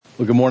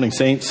Well, good morning,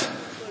 saints.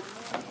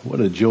 What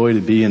a joy to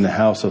be in the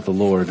house of the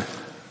Lord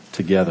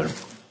together,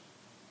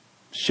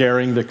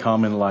 sharing the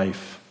common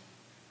life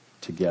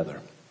together.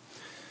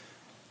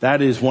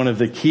 That is one of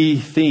the key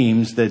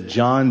themes that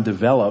John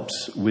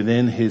develops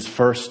within his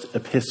first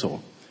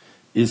epistle,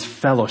 is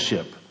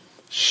fellowship,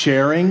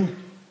 sharing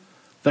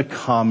the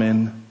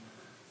common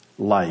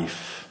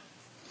life.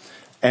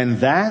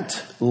 And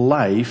that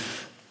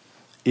life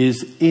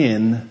is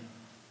in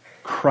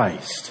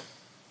Christ.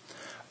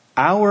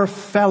 Our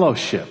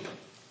fellowship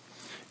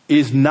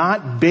is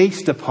not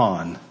based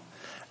upon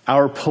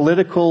our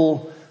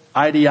political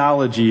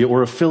ideology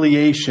or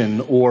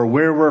affiliation or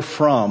where we're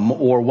from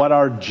or what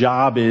our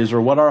job is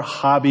or what our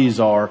hobbies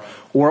are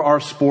or our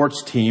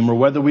sports team or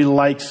whether we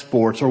like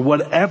sports or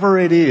whatever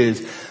it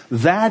is.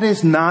 That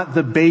is not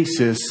the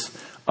basis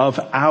of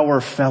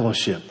our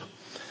fellowship.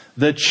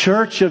 The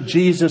Church of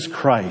Jesus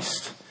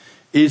Christ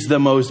is the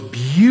most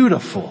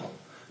beautiful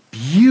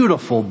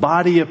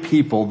body of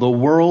people the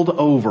world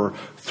over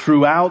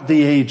throughout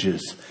the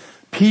ages.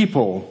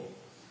 People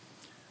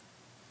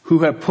who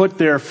have put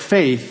their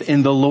faith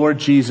in the Lord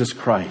Jesus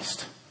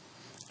Christ.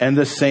 And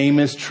the same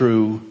is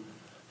true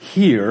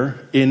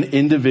here in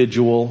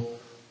individual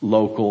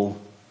local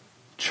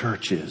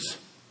churches.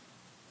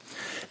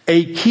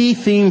 A key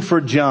theme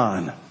for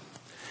John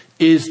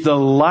is the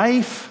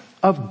life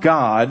of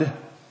God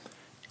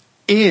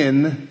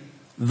in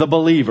the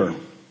believer.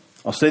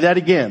 I'll say that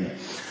again.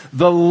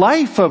 The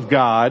life of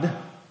God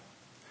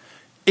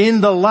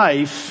in the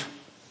life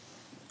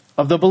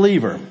of the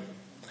believer.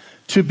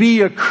 To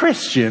be a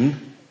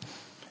Christian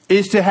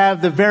is to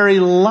have the very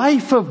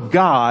life of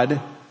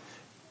God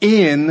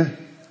in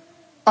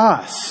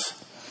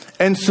us.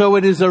 And so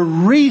it is a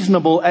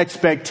reasonable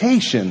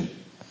expectation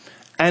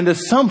and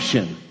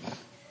assumption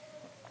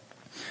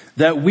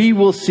that we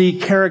will see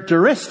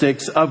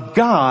characteristics of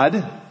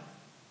God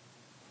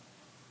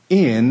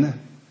in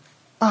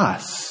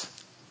us.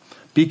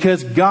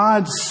 Because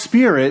God's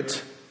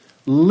Spirit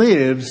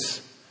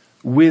lives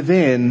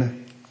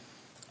within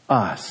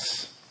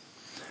us.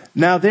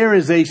 Now there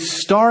is a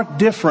stark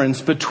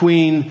difference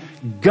between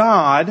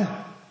God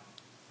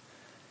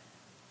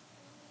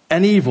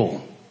and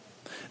evil.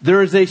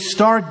 There is a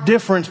stark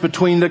difference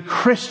between the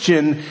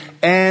Christian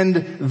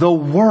and the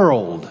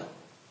world.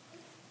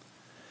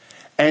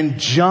 And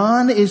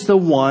John is the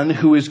one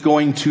who is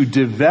going to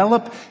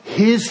develop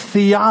his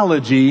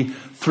theology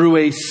through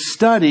a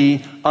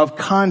study of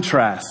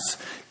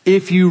contrasts.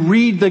 If you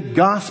read the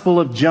Gospel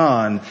of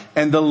John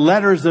and the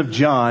letters of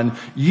John,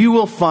 you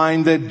will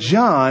find that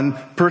John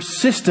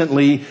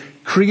persistently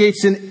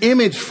creates an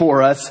image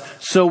for us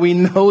so we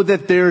know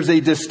that there's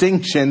a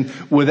distinction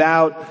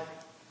without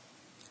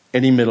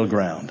any middle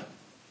ground.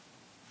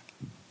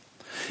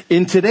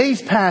 In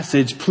today's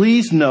passage,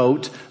 please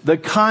note the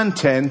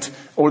content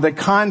or the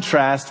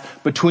contrast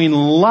between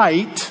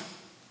light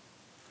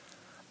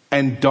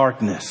and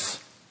darkness.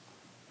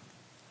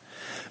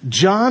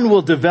 John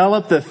will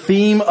develop the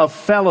theme of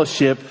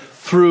fellowship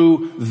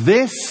through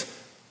this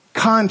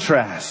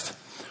contrast.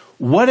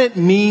 What it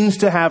means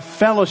to have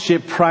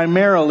fellowship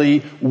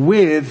primarily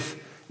with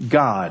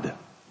God.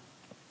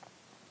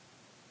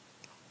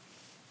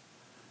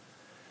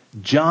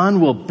 John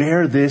will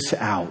bear this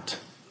out.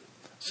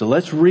 So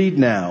let's read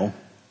now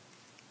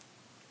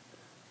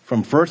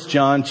from 1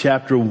 John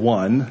chapter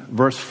 1,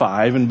 verse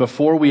 5. And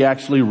before we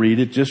actually read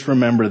it, just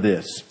remember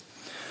this.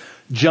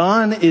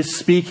 John is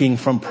speaking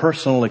from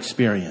personal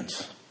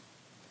experience.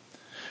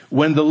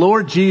 When the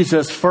Lord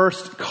Jesus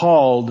first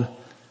called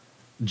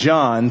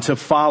John to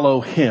follow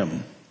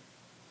him,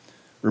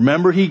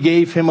 remember he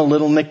gave him a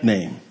little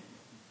nickname,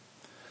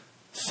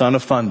 Son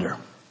of Thunder.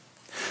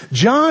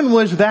 John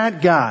was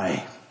that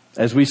guy,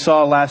 as we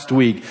saw last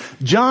week.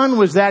 John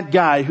was that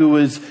guy who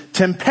was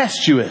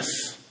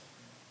tempestuous.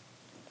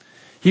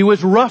 He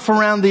was rough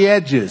around the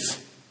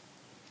edges.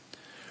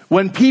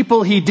 When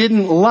people he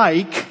didn't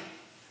like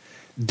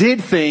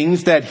did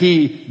things that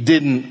he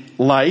didn't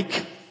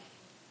like,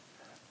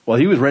 well,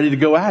 he was ready to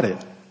go at it.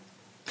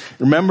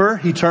 Remember,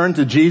 he turned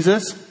to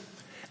Jesus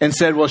and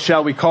said, well,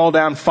 shall we call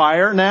down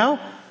fire now?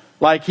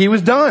 Like he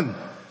was done.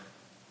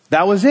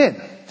 That was it.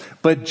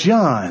 But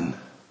John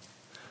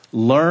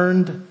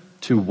learned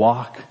to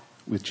walk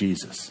with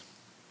Jesus.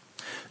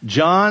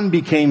 John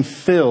became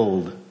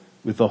filled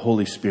with the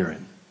Holy Spirit.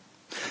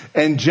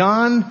 And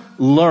John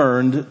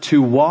learned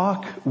to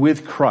walk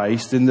with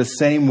Christ in the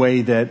same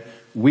way that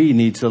we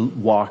need to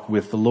walk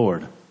with the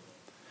Lord.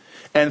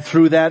 And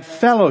through that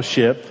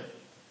fellowship,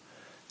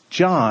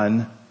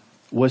 John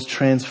was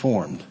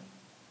transformed.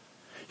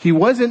 He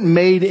wasn't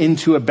made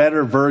into a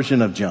better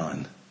version of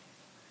John.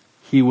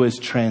 He was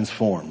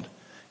transformed.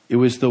 It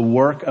was the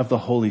work of the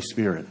Holy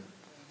Spirit.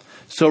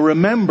 So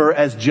remember,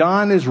 as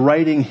John is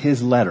writing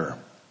his letter,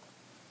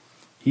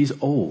 he's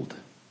old,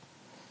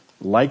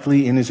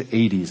 likely in his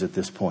 80s at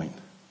this point,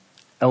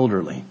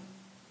 elderly,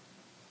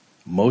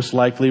 most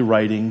likely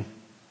writing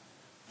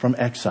from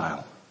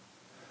exile,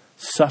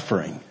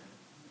 suffering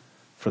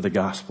for the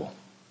gospel,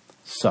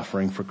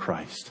 suffering for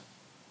Christ.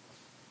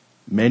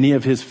 Many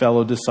of his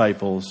fellow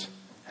disciples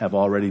have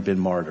already been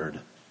martyred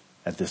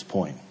at this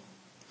point.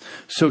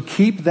 So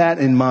keep that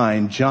in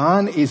mind.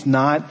 John is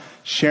not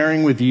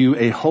sharing with you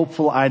a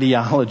hopeful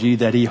ideology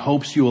that he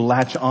hopes you will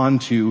latch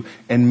onto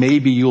and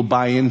maybe you'll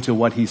buy into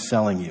what he's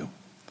selling you.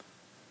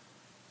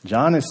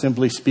 John is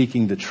simply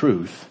speaking the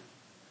truth,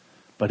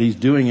 but he's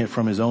doing it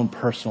from his own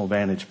personal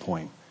vantage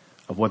point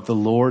of what the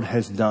Lord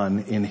has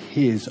done in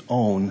his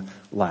own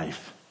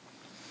life.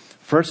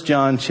 1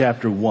 John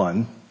chapter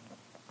 1,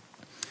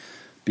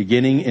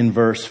 beginning in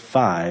verse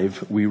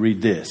 5, we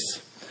read this.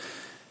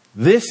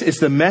 This is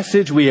the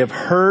message we have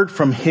heard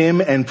from him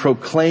and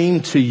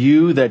proclaimed to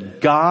you, that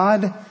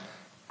God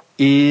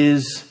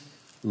is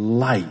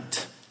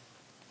light,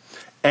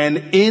 and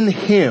in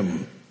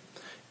him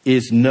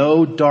is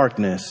no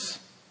darkness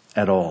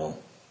at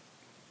all.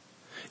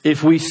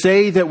 If we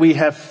say that we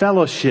have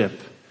fellowship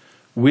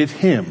with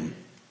him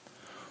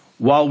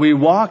while we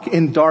walk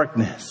in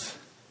darkness,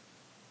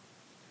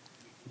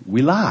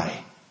 we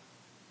lie.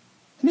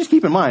 And just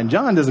keep in mind,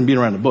 John doesn't beat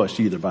around the bush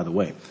either, by the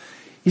way.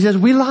 He says,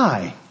 we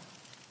lie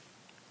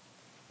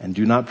and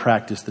do not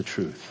practice the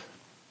truth.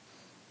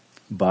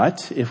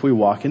 But if we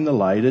walk in the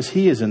light as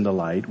he is in the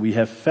light, we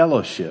have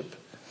fellowship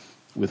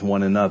with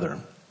one another.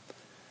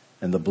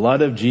 And the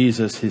blood of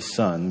Jesus, his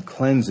son,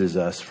 cleanses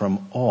us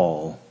from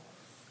all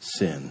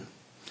sin.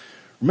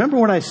 Remember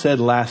what I said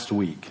last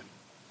week.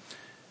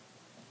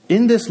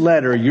 In this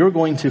letter, you're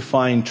going to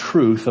find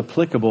truth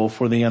applicable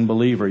for the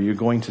unbeliever. You're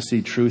going to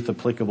see truth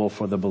applicable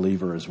for the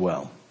believer as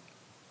well.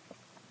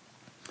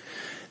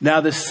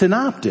 Now, the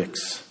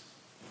synoptics,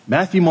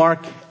 Matthew,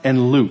 Mark,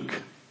 and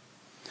Luke,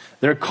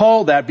 they're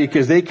called that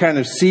because they kind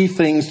of see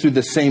things through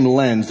the same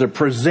lens. They're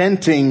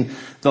presenting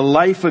the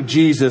life of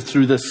Jesus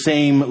through the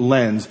same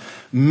lens.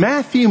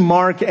 Matthew,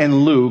 Mark,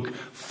 and Luke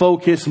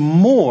focus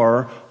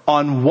more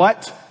on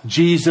what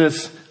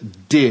Jesus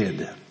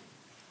did.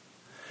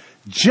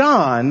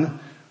 John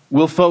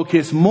will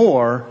focus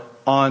more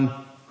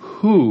on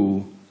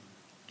who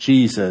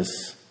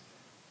Jesus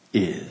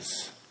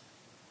is.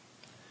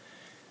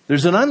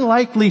 There's an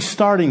unlikely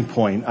starting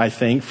point, I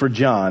think, for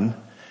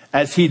John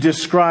as he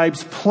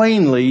describes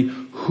plainly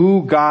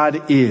who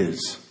God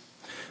is.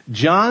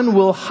 John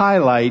will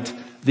highlight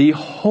the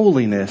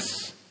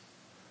holiness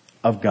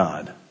of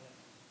God.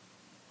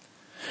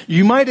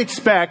 You might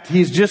expect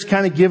he's just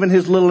kind of given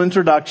his little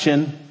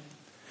introduction,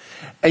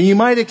 and you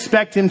might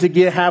expect him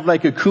to have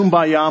like a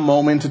kumbaya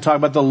moment to talk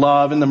about the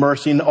love and the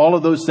mercy and all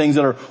of those things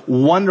that are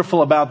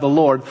wonderful about the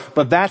Lord,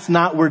 but that's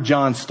not where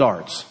John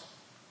starts.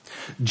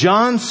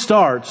 John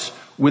starts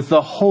with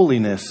the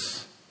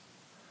holiness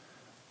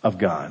of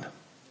God.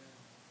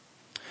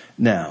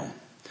 Now,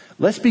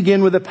 let's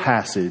begin with a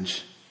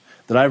passage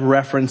that I've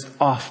referenced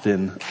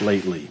often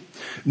lately.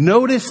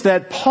 Notice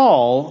that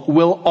Paul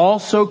will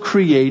also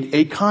create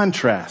a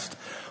contrast.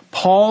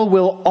 Paul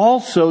will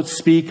also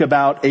speak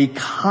about a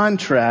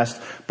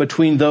contrast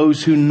between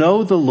those who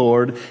know the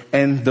Lord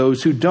and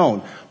those who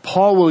don't.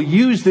 Paul will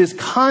use this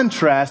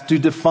contrast to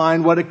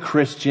define what a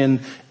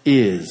Christian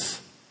is.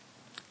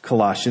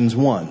 Colossians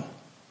 1.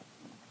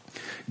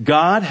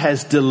 God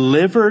has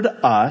delivered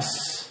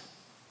us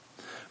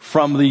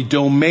from the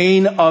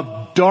domain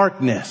of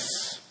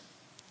darkness.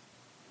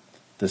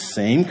 The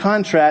same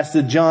contrast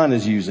that John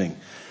is using.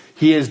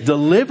 He has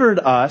delivered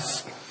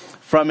us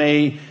from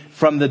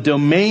the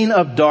domain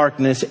of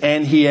darkness,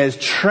 and he has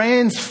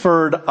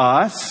transferred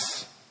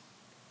us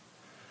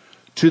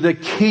to the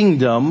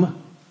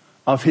kingdom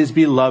of his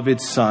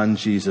beloved Son,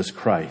 Jesus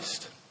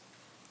Christ.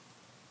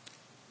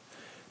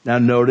 Now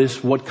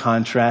notice what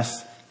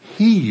contrast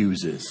he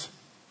uses.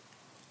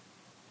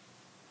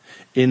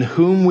 In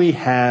whom we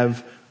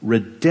have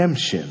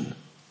redemption,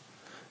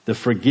 the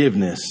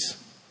forgiveness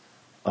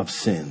of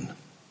sin.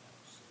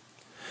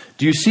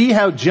 Do you see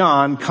how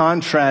John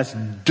contrasts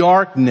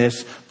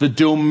darkness, the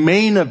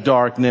domain of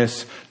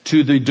darkness,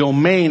 to the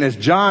domain, as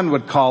John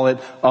would call it,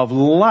 of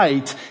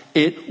light,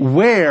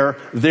 where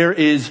there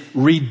is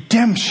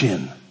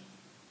redemption,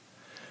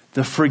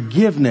 the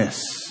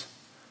forgiveness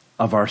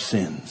of our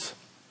sins.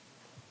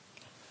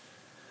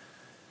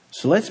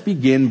 So let's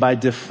begin by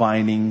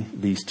defining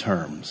these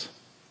terms.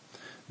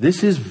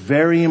 This is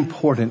very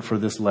important for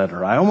this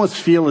letter. I almost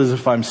feel as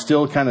if I'm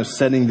still kind of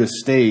setting the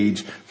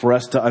stage for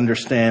us to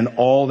understand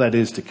all that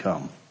is to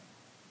come.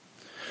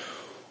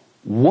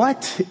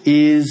 What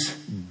is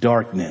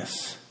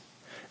darkness?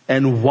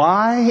 And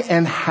why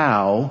and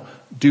how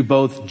do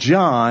both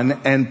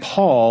John and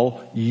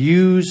Paul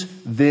use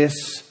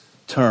this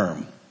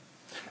term?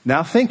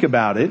 Now think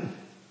about it.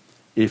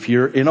 If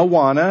you're in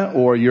Awana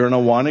or you're an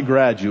Awana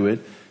graduate,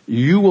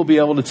 you will be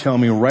able to tell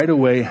me right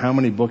away how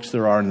many books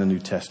there are in the New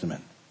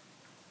Testament.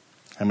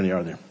 How many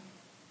are there?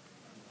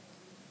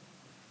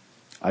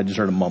 I just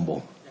heard a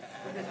mumble.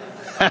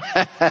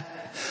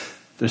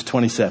 There's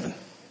 27.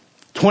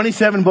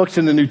 27 books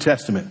in the New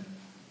Testament.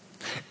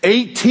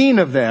 18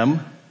 of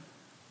them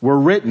were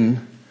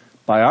written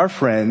by our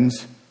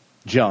friends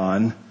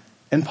John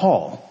and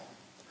Paul.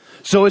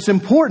 So it's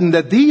important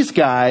that these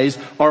guys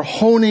are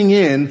honing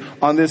in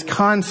on this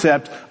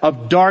concept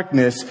of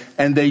darkness,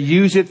 and they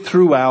use it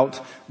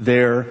throughout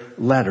their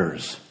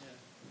letters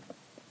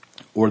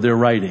or their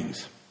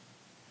writings.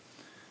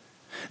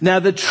 Now,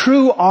 the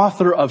true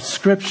author of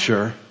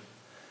Scripture,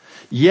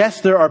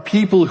 yes, there are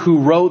people who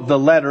wrote the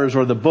letters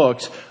or the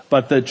books,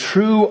 but the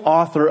true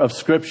author of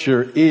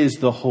Scripture is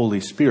the Holy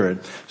Spirit.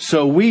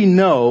 So we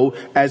know,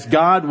 as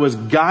God was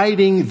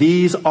guiding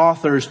these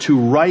authors to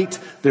write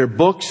their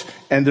books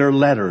and their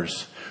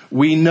letters,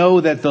 we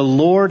know that the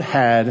Lord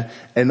had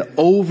an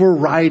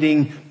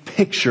overriding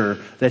picture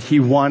that He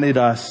wanted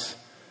us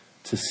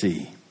to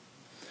see.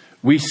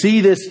 We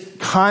see this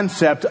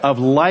concept of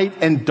light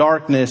and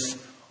darkness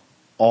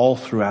all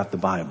throughout the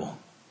Bible.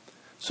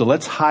 So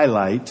let's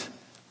highlight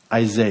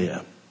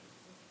Isaiah.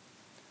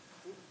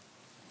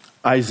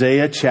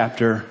 Isaiah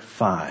chapter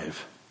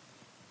 5.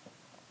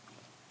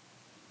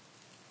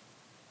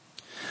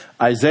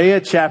 Isaiah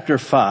chapter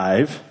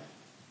 5,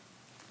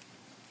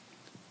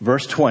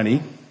 verse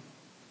 20,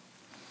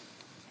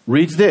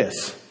 reads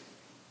this.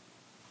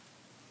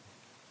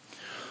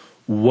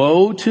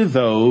 Woe to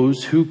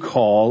those who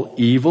call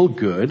evil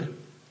good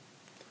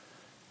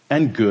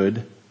and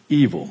good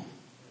evil,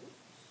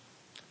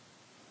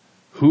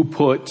 who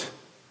put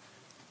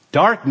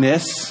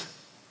darkness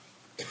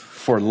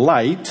for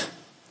light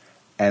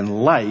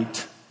and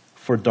light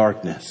for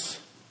darkness,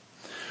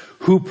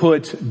 who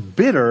put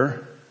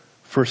bitter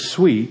for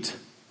sweet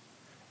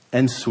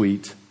and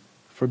sweet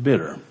for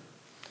bitter.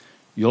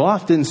 You'll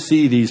often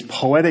see these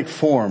poetic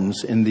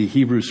forms in the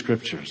Hebrew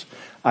Scriptures.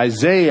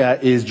 Isaiah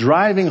is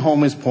driving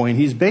home his point.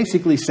 He's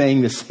basically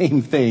saying the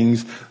same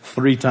things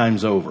 3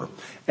 times over.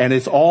 And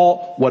it's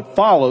all what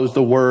follows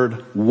the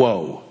word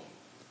woe.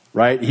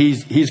 Right?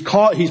 He's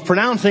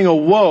pronouncing a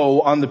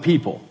woe on the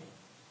people.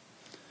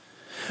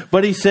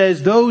 But he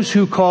says, those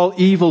who call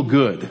evil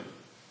good.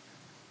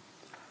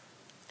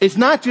 It's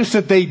not just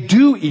that they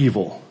do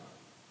evil,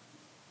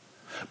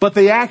 but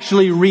they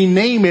actually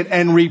rename it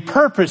and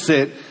repurpose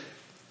it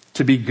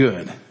to be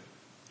good.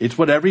 It's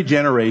what every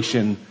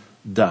generation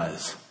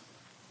does.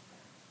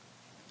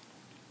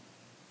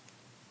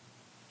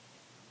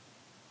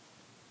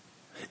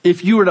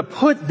 If you were to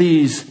put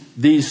these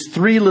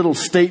 3 little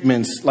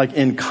statements like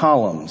in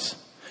columns,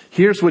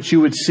 here's what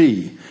you would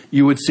see.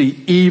 You would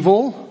see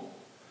evil,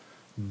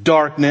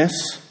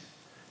 darkness,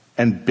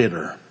 and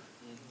bitter.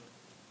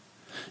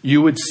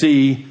 You would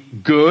see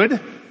good,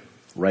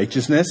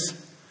 righteousness,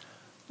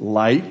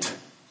 light,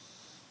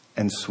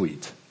 and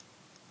sweet.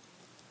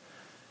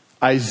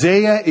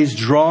 Isaiah is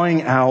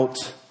drawing out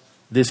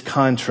this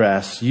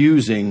contrast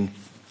using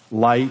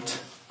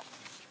light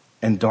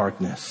and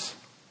darkness.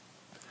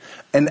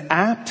 An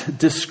apt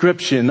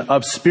description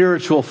of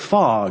spiritual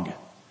fog,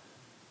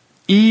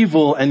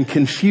 evil and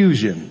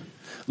confusion.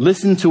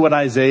 Listen to what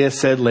Isaiah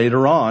said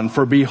later on.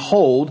 For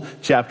behold,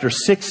 chapter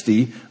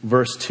 60,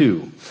 verse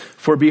 2.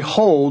 For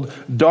behold,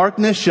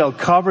 darkness shall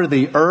cover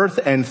the earth,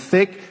 and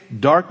thick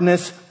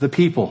darkness the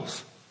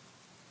peoples.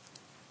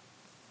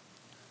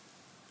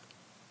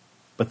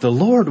 But the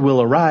Lord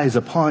will arise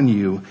upon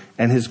you,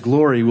 and His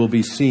glory will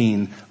be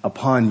seen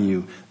upon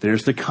you.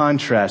 There's the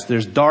contrast.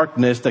 There's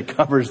darkness that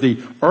covers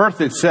the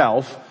earth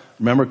itself.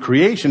 Remember,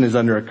 creation is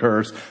under a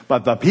curse.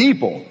 But the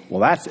people,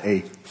 well, that's a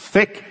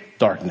thick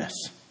darkness.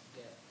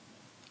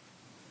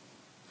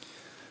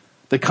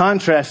 The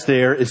contrast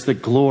there is the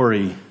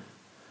glory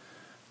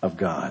of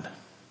God.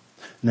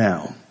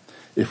 Now,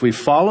 if we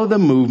follow the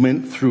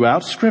movement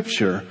throughout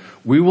Scripture,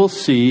 we will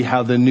see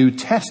how the New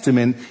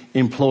Testament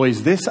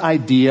employs this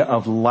idea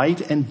of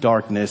light and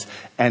darkness,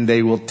 and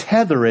they will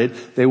tether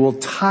it, they will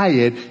tie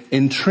it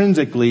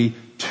intrinsically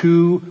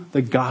to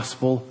the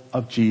gospel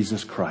of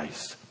Jesus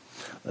Christ.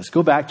 Let's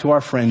go back to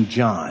our friend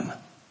John.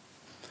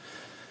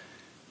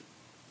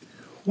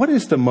 What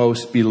is the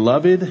most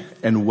beloved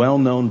and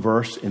well-known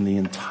verse in the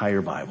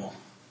entire Bible?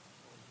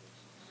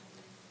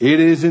 It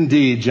is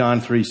indeed John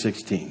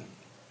 3:16.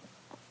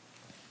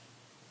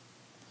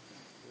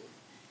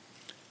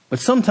 But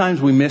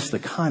sometimes we miss the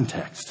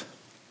context.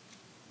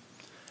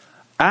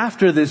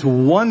 After this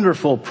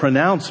wonderful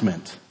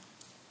pronouncement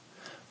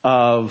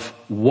of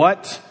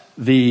what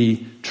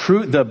the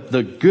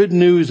good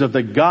news of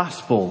the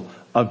gospel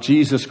of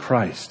Jesus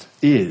Christ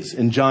is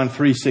in John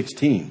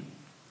 3:16,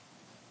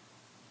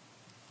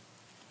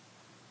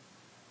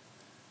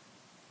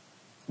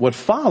 what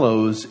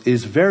follows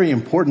is very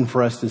important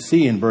for us to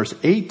see in verse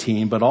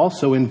 18, but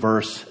also in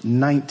verse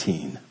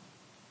 19.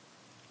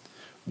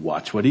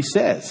 Watch what he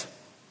says.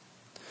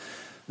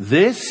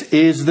 This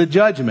is the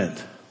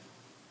judgment.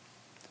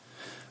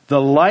 The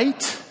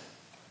light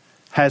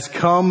has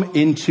come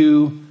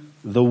into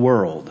the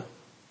world,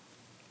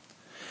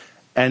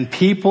 and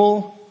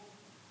people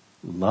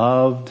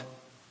loved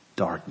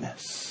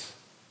darkness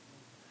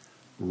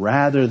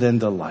rather than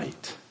the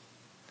light,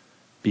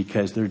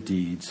 because their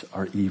deeds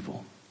are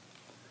evil.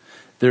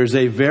 There's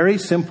a very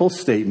simple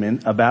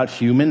statement about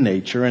human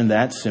nature, and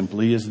that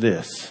simply is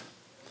this.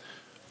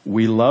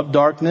 We love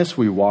darkness,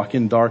 we walk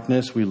in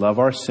darkness, we love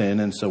our sin,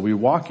 and so we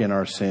walk in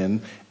our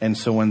sin. And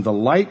so when the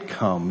light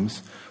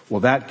comes, well,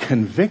 that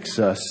convicts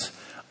us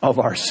of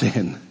our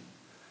sin.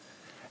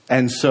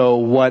 And so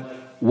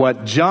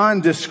what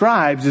John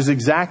describes is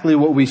exactly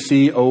what we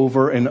see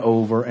over and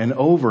over and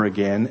over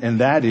again, and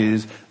that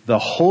is the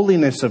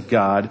holiness of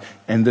God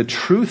and the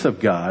truth of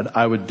God.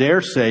 I would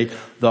dare say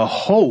the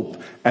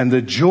hope and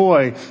the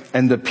joy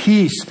and the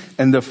peace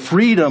and the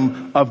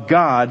freedom of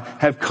God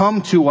have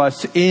come to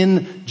us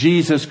in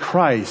Jesus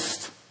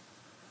Christ.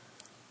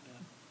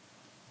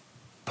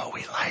 But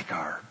we like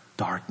our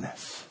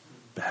darkness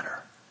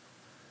better.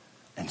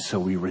 And so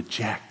we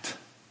reject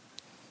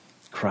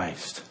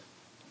Christ.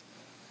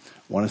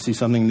 Want to see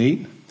something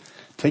neat?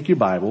 Take your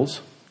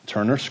Bibles,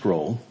 turn or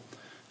scroll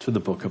to the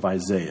book of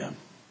Isaiah.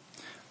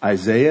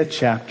 Isaiah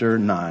chapter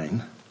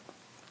 9.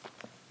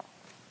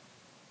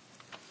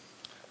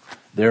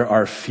 There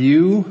are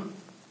few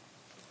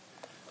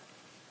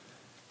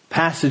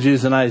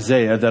passages in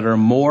Isaiah that are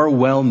more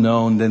well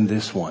known than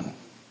this one.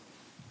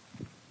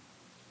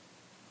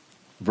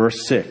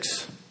 Verse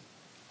 6.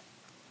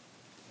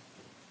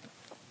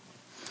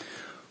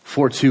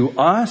 For to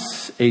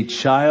us a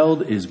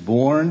child is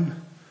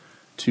born,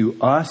 to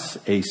us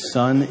a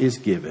son is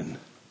given,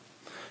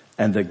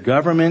 and the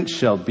government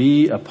shall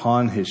be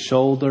upon his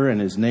shoulder, and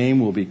his name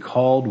will be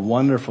called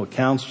Wonderful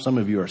Counselor. Some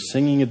of you are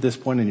singing at this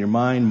point in your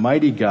mind,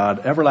 Mighty God,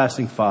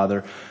 Everlasting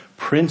Father,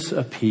 Prince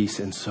of Peace,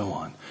 and so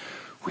on.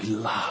 We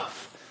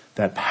love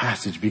that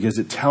passage because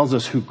it tells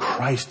us who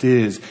Christ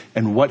is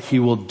and what he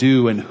will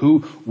do and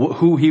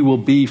who he will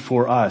be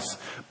for us.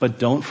 But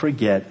don't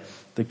forget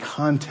the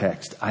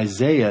context.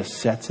 Isaiah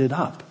sets it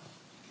up.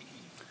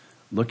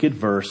 Look at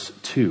verse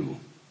 2.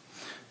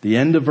 The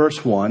end of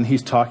verse 1,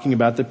 he's talking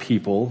about the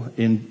people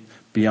in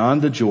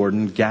beyond the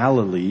Jordan,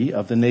 Galilee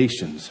of the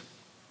nations.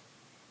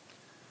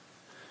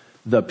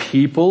 The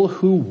people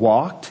who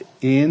walked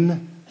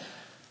in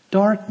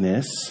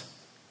darkness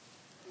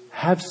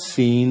have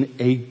seen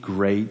a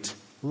great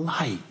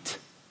light.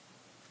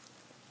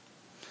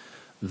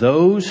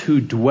 Those who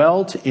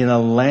dwelt in a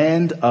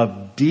land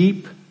of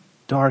deep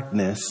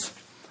darkness,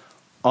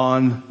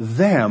 on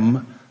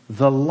them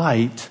the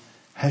light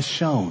has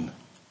shone.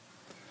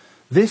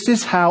 This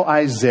is how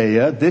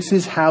Isaiah, this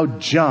is how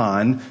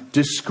John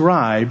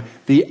described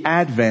the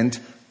advent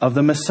of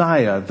the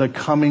Messiah, the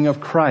coming of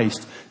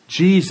Christ,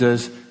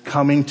 Jesus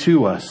coming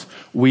to us.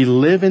 We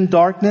live in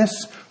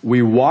darkness,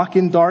 we walk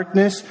in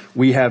darkness,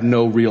 we have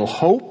no real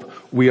hope,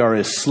 we are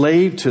a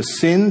slave to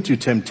sin, to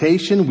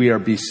temptation, we are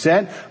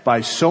beset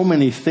by so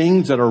many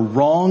things that are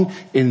wrong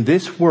in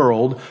this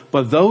world,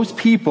 but those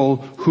people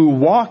who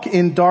walk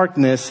in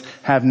darkness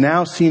have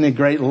now seen a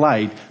great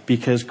light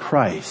because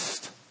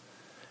Christ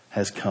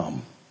has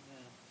come.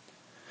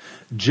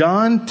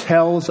 John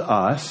tells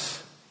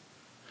us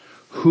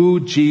who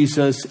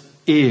Jesus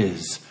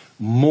is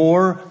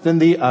more than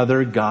the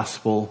other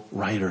gospel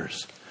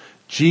writers.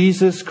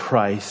 Jesus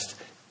Christ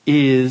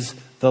is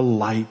the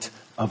light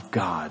of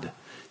God.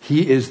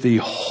 He is the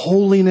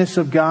holiness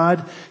of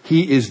God.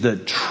 He is the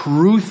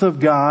truth of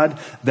God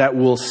that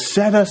will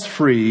set us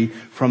free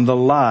from the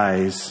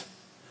lies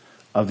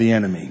of the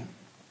enemy.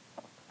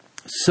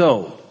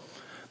 So,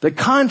 the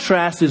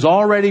contrast is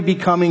already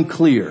becoming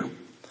clear.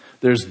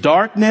 There's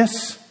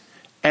darkness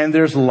and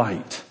there's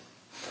light.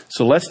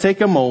 So let's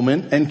take a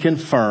moment and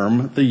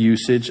confirm the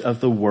usage of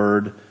the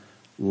word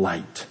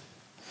light.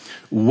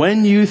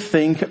 When you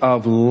think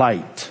of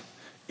light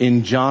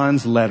in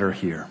John's letter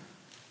here,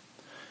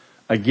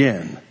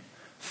 again,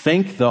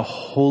 think the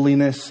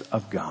holiness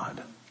of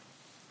God.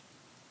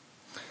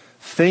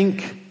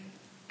 Think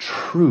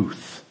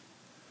truth.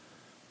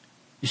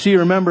 You see,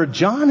 remember,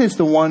 John is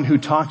the one who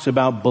talks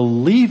about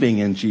believing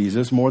in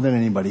Jesus more than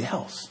anybody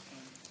else.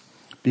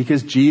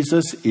 Because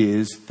Jesus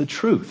is the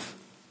truth.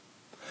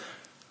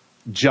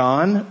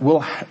 John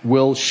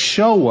will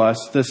show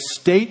us the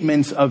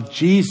statements of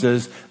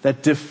Jesus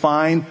that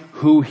define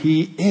who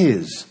he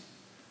is.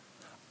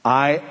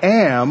 I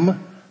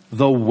am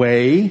the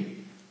way,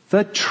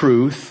 the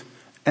truth,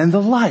 and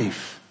the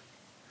life.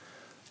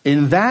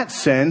 In that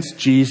sense,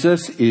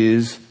 Jesus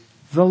is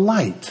the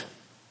light.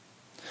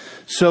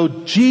 So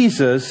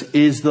Jesus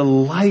is the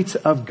light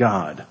of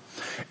God.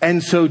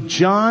 And so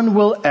John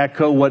will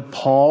echo what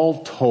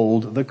Paul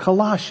told the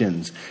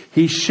Colossians.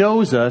 He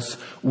shows us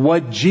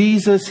what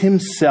Jesus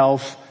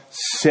himself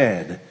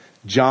said.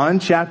 John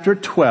chapter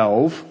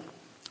 12,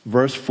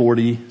 verse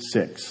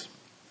 46.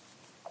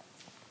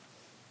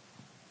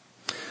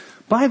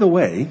 By the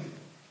way,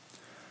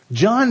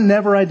 John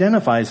never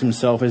identifies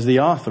himself as the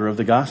author of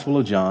the Gospel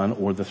of John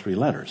or the 3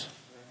 letters.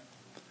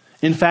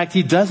 In fact,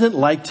 he doesn't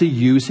like to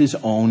use his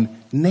own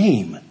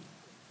name.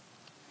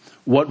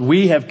 What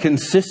we have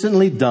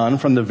consistently done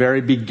from the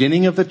very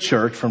beginning of the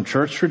church, from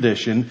church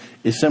tradition,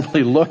 is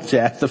simply looked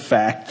at the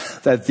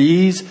fact that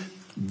the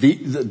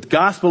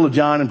Gospel of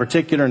John in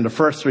particular and the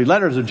first 3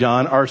 letters of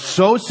John are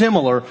so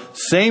similar,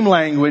 same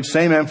language,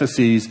 same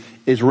emphases,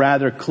 is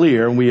rather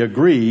clear, and we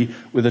agree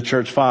with the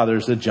church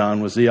fathers that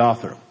John was the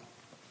author.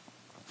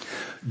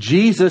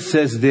 Jesus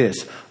says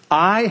this,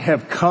 I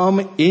have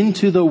come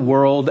into the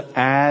world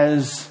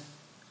as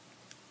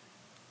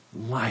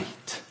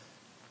light,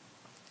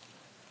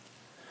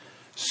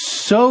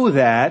 so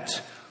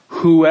that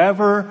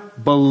whoever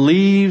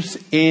believes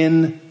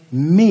in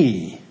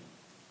me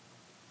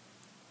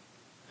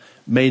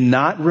may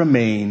not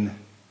remain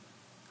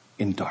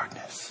in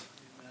darkness.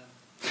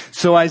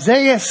 So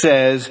Isaiah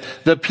says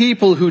the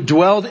people who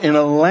dwelled in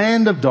a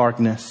land of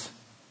darkness,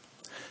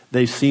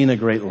 they've seen a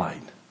great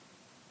light.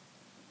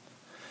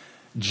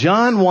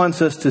 John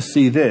wants us to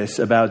see this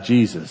about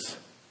Jesus.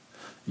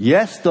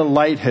 Yes, the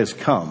light has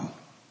come.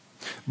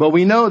 But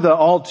we know the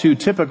all too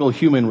typical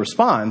human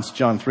response,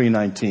 John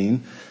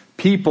 3:19,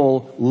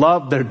 people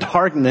love their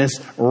darkness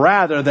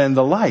rather than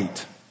the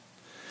light.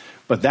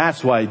 But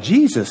that's why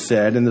Jesus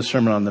said in the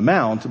Sermon on the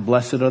Mount,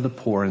 blessed are the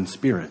poor in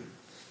spirit.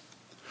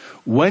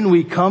 When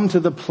we come to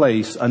the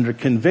place under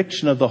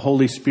conviction of the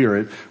Holy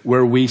Spirit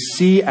where we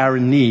see our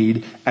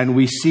need and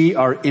we see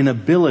our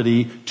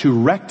inability to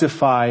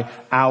rectify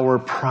our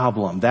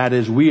problem, that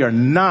is, we are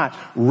not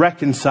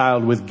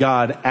reconciled with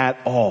God at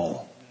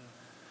all,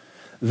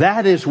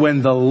 that is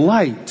when the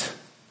light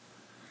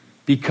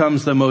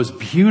becomes the most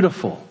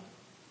beautiful,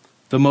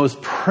 the most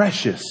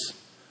precious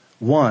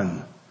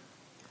one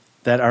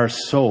that our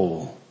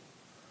soul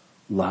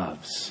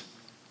loves.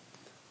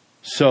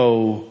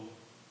 So,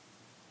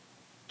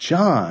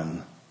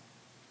 John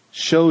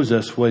shows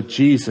us what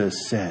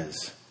Jesus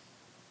says.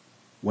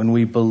 When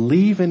we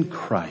believe in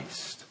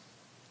Christ,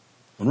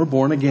 when we're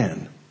born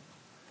again,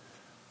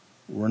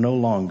 we're no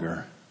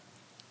longer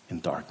in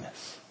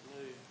darkness.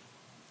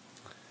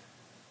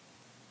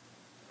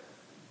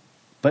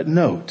 But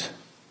note,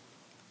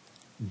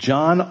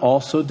 John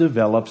also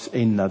develops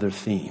another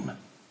theme,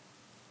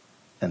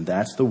 and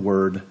that's the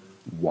word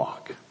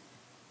walk.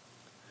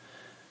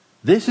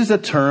 This is a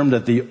term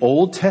that the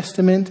Old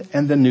Testament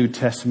and the New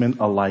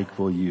Testament alike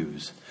will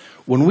use.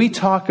 When we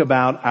talk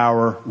about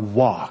our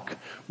walk,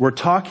 we're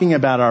talking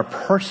about our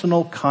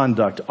personal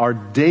conduct, our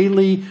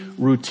daily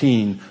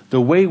routine, the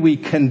way we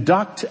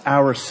conduct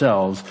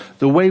ourselves,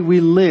 the way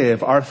we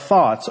live, our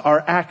thoughts,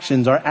 our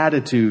actions, our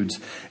attitudes,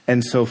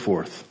 and so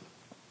forth.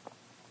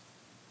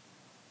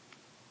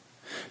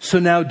 So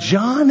now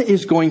John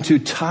is going to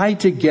tie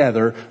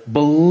together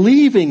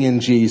believing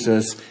in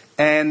Jesus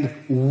and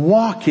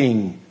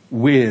walking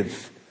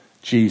with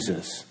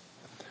Jesus.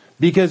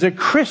 Because a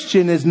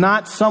Christian is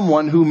not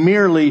someone who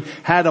merely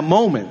had a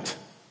moment.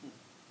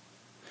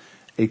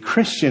 A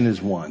Christian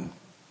is one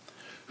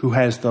who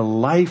has the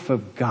life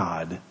of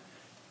God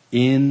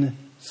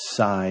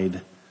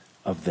inside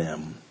of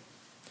them.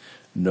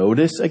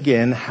 Notice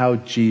again how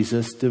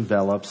Jesus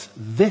develops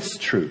this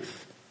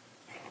truth.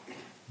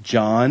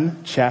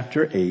 John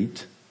chapter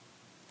 8,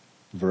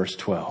 verse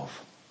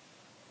 12.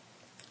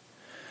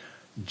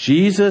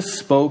 Jesus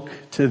spoke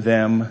to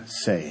them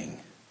saying,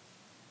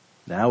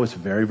 now it's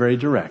very, very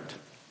direct,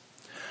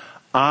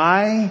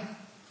 I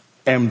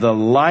am the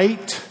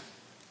light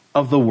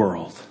of the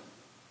world.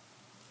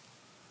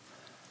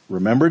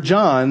 Remember,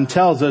 John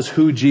tells us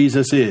who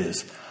Jesus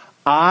is.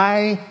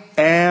 I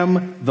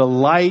am the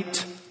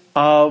light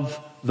of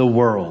the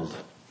world.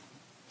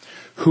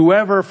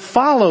 Whoever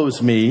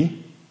follows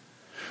me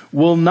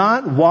will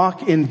not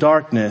walk in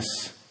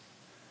darkness,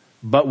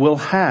 but will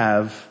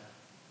have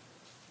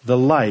the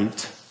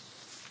light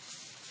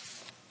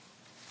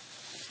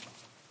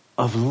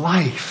of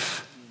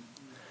life.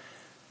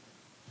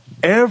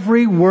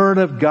 Every word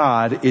of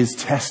God is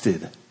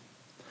tested.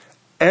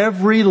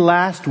 Every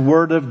last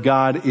word of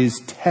God is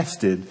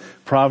tested,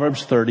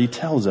 Proverbs 30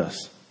 tells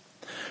us.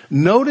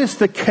 Notice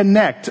the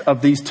connect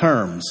of these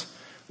terms.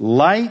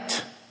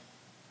 Light,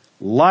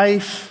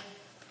 life,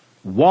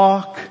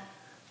 walk,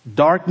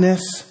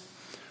 darkness.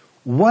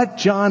 What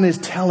John is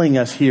telling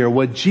us here,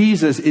 what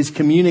Jesus is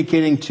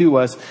communicating to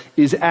us,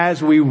 is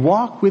as we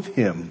walk with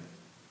Him,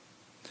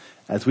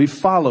 as we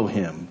follow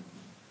Him,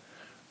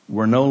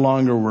 we're no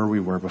longer where we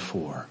were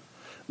before.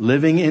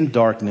 Living in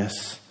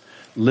darkness,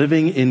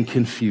 living in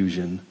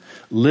confusion,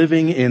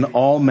 living in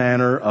all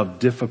manner of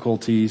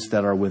difficulties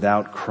that are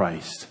without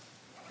Christ.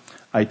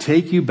 I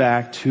take you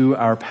back to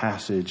our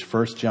passage,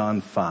 1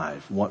 John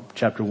 5,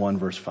 chapter 1,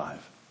 verse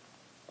 5.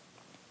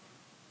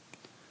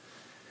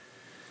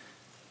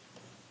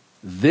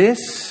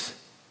 This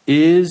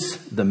is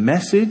the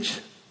message,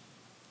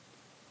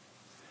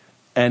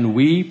 and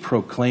we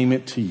proclaim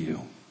it to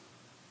you.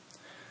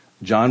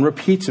 John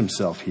repeats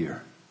himself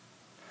here.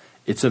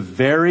 It's a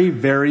very,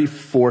 very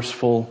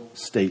forceful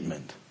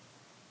statement.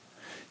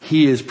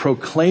 He is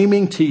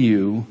proclaiming to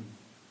you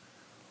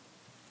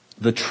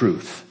the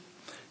truth.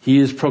 He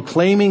is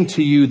proclaiming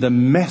to you the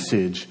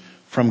message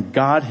from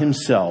God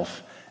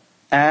Himself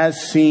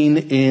as seen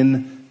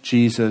in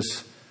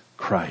Jesus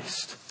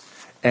Christ.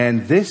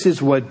 And this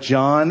is what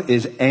John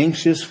is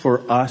anxious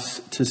for us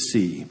to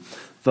see.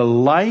 The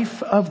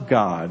life of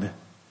God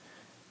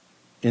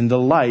in the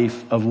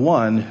life of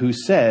one who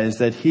says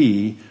that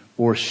he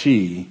or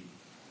she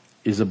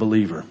is a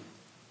believer.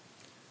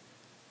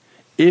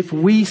 If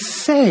we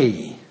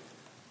say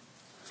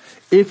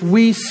if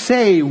we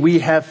say we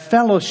have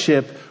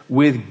fellowship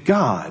with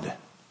God.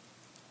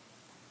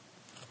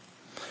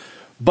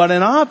 But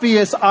an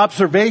obvious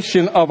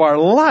observation of our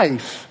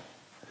life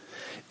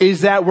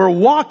is that we're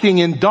walking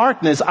in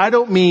darkness. I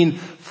don't mean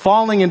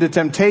falling into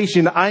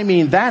temptation. I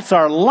mean that's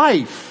our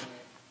life.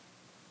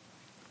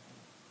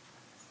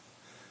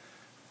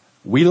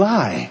 We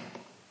lie.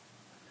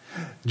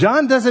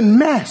 John doesn't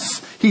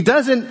mess. He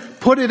doesn't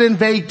put it in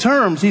vague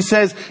terms. He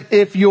says,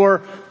 if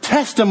your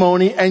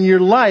testimony and your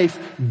life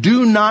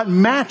do not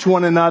match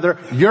one another,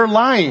 you're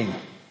lying.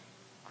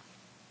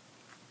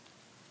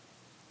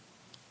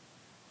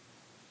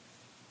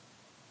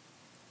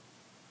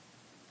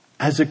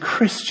 As a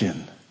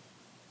Christian,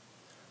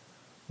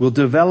 we'll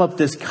develop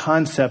this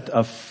concept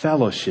of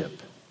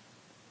fellowship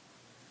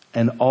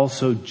and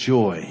also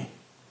joy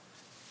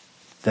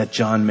that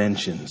John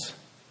mentions.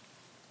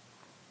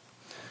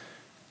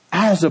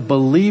 As a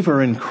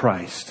believer in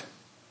Christ,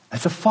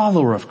 as a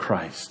follower of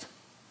Christ,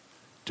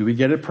 do we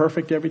get it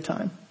perfect every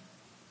time?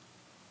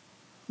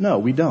 No,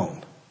 we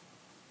don't.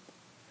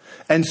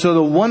 And so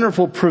the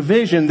wonderful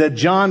provision that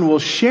John will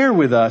share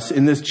with us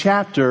in this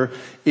chapter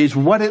is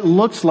what it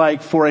looks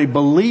like for a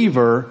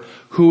believer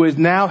who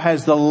now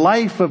has the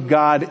life of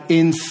God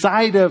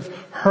inside of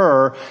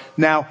her.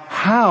 Now,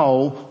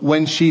 how,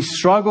 when she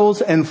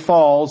struggles and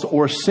falls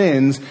or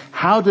sins,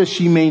 how does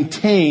she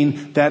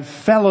maintain that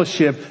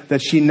fellowship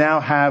that she now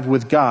have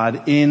with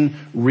God in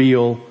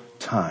real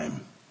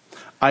time?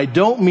 I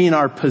don't mean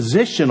our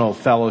positional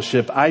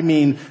fellowship. I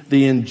mean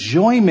the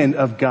enjoyment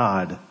of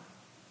God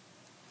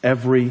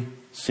every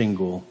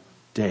single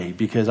day.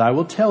 Because I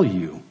will tell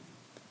you,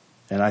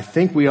 and I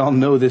think we all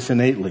know this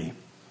innately,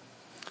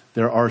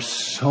 there are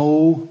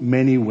so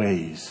many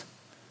ways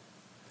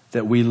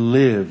that we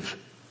live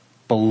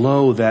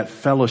below that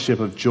fellowship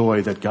of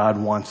joy that God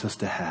wants us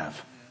to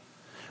have.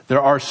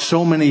 There are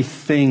so many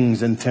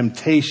things and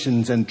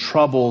temptations and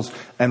troubles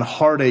and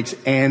heartaches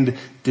and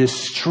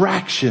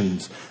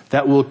distractions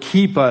that will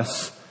keep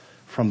us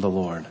from the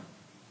Lord.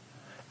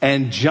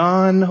 And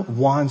John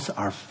wants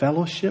our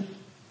fellowship,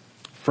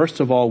 first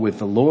of all, with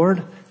the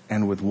Lord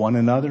and with one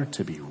another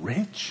to be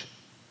rich,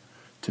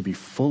 to be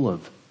full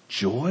of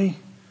joy,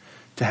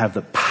 to have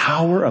the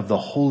power of the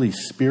Holy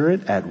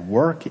Spirit at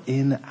work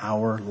in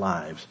our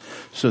lives.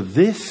 So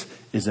this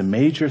is a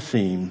major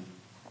theme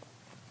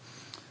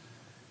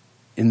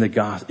in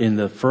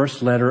the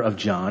first letter of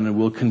John, and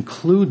we'll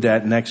conclude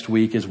that next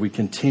week as we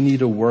continue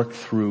to work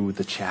through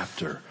the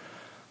chapter.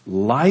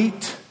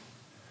 Light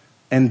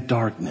and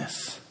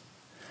darkness.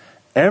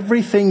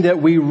 Everything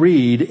that we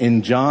read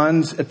in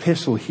John's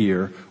epistle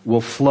here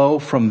will flow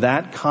from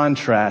that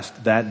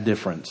contrast, that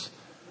difference.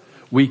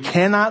 We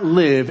cannot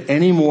live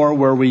anymore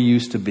where we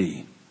used to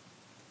be.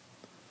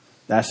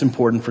 That's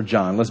important for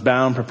John. Let's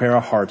bow and prepare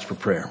our hearts for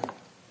prayer.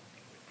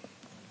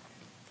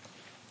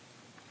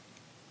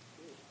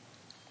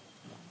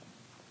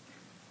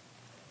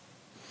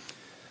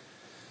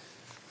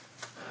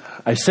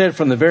 I said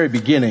from the very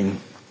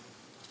beginning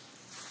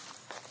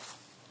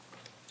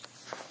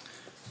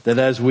that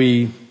as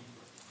we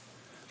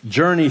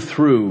journey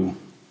through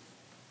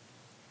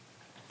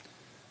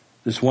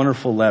this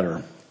wonderful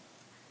letter,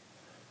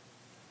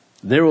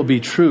 there will be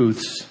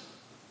truths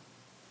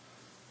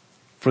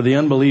for the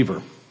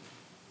unbeliever.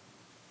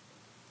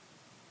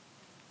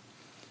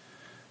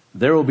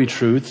 There will be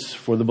truths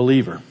for the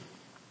believer.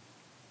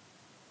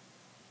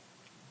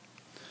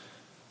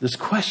 This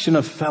question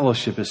of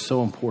fellowship is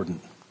so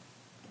important.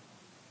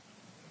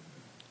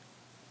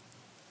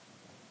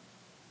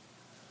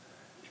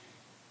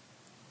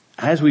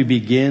 As we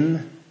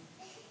begin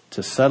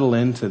to settle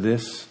into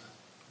this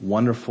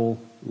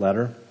wonderful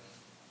letter,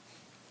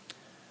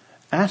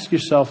 ask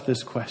yourself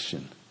this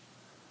question.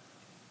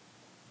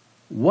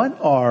 What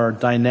are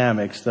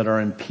dynamics that are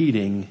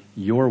impeding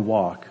your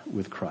walk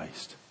with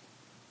Christ?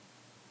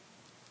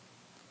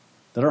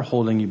 That are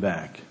holding you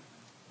back?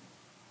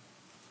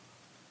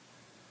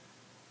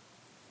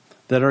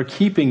 That are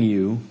keeping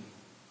you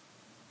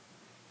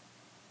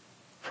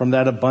from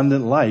that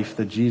abundant life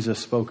that Jesus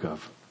spoke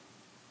of?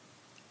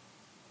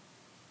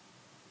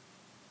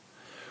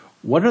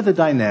 What are the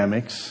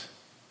dynamics?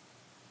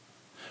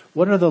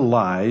 What are the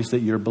lies that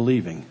you're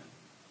believing?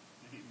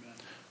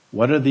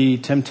 What are the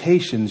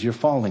temptations you're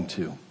falling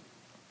to?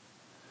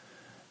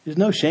 There's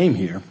no shame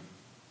here.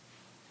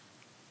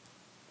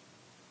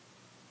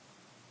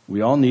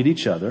 We all need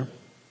each other,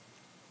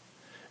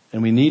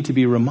 and we need to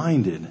be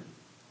reminded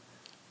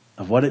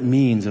of what it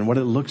means and what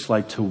it looks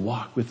like to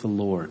walk with the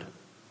Lord,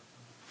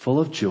 full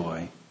of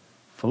joy,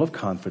 full of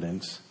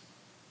confidence,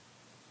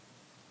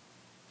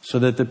 so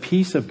that the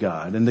peace of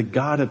God and the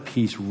God of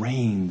peace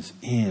reigns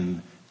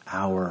in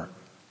our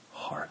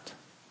heart.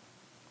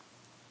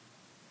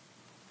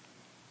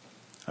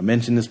 I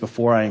mentioned this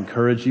before. I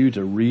encourage you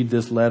to read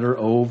this letter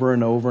over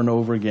and over and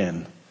over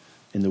again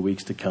in the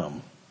weeks to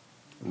come.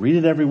 Read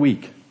it every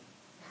week.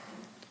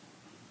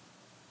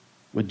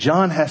 What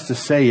John has to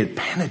say, it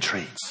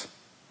penetrates.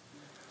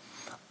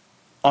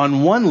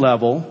 On one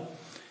level,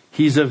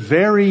 he's a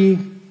very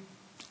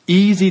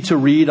easy to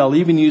read. I'll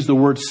even use the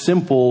word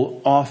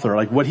simple author.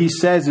 Like what he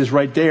says is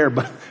right there,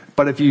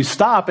 but if you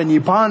stop and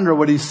you ponder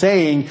what he's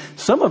saying,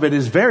 some of it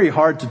is very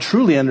hard to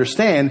truly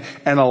understand,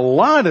 and a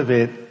lot of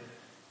it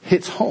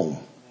hits home.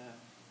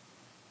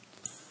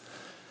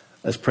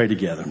 Let's pray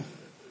together.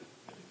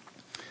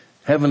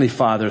 Heavenly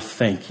Father,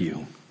 thank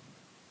you.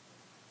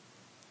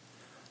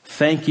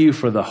 Thank you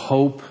for the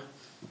hope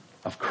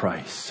of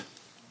Christ.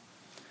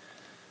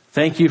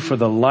 Thank you for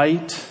the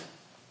light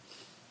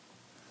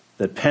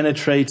that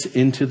penetrates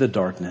into the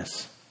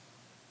darkness.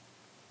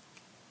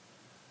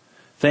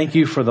 Thank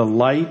you for the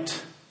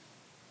light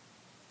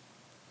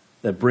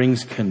that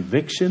brings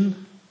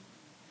conviction.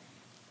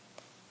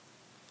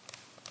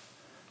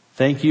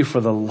 Thank you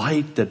for the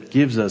light that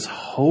gives us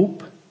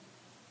hope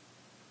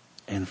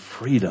and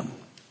freedom.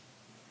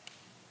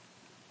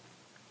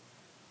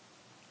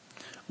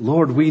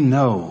 Lord, we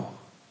know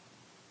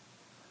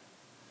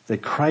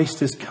that Christ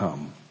has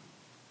come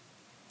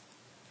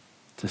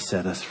to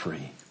set us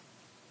free.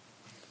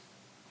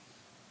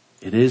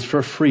 It is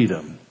for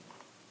freedom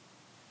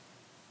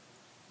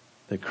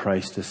that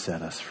Christ has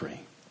set us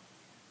free.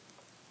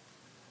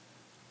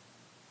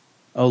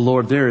 Oh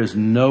Lord, there is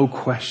no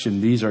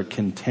question these are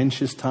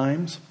contentious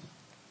times.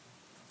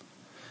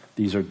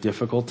 These are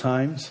difficult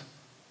times.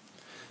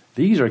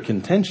 These are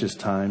contentious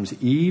times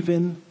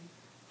even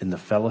in the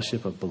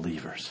fellowship of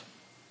believers.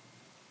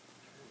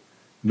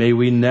 May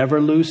we never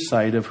lose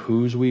sight of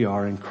whose we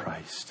are in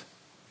Christ,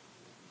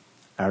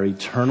 our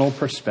eternal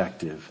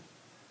perspective,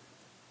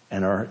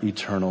 and our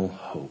eternal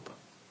hope.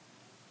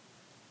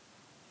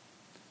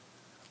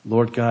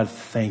 Lord God,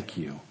 thank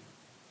you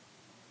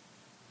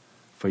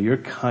for your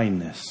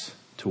kindness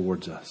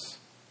towards us.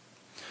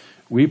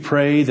 We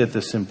pray that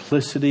the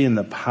simplicity and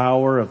the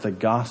power of the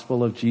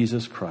gospel of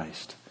Jesus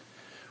Christ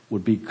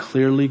would be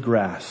clearly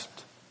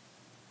grasped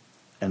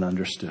and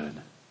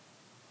understood.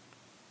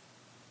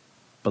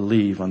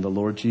 Believe on the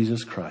Lord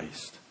Jesus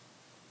Christ,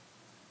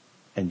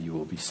 and you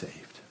will be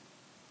saved.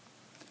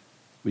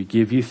 We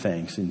give you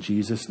thanks in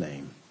Jesus'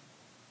 name.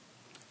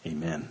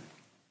 Amen.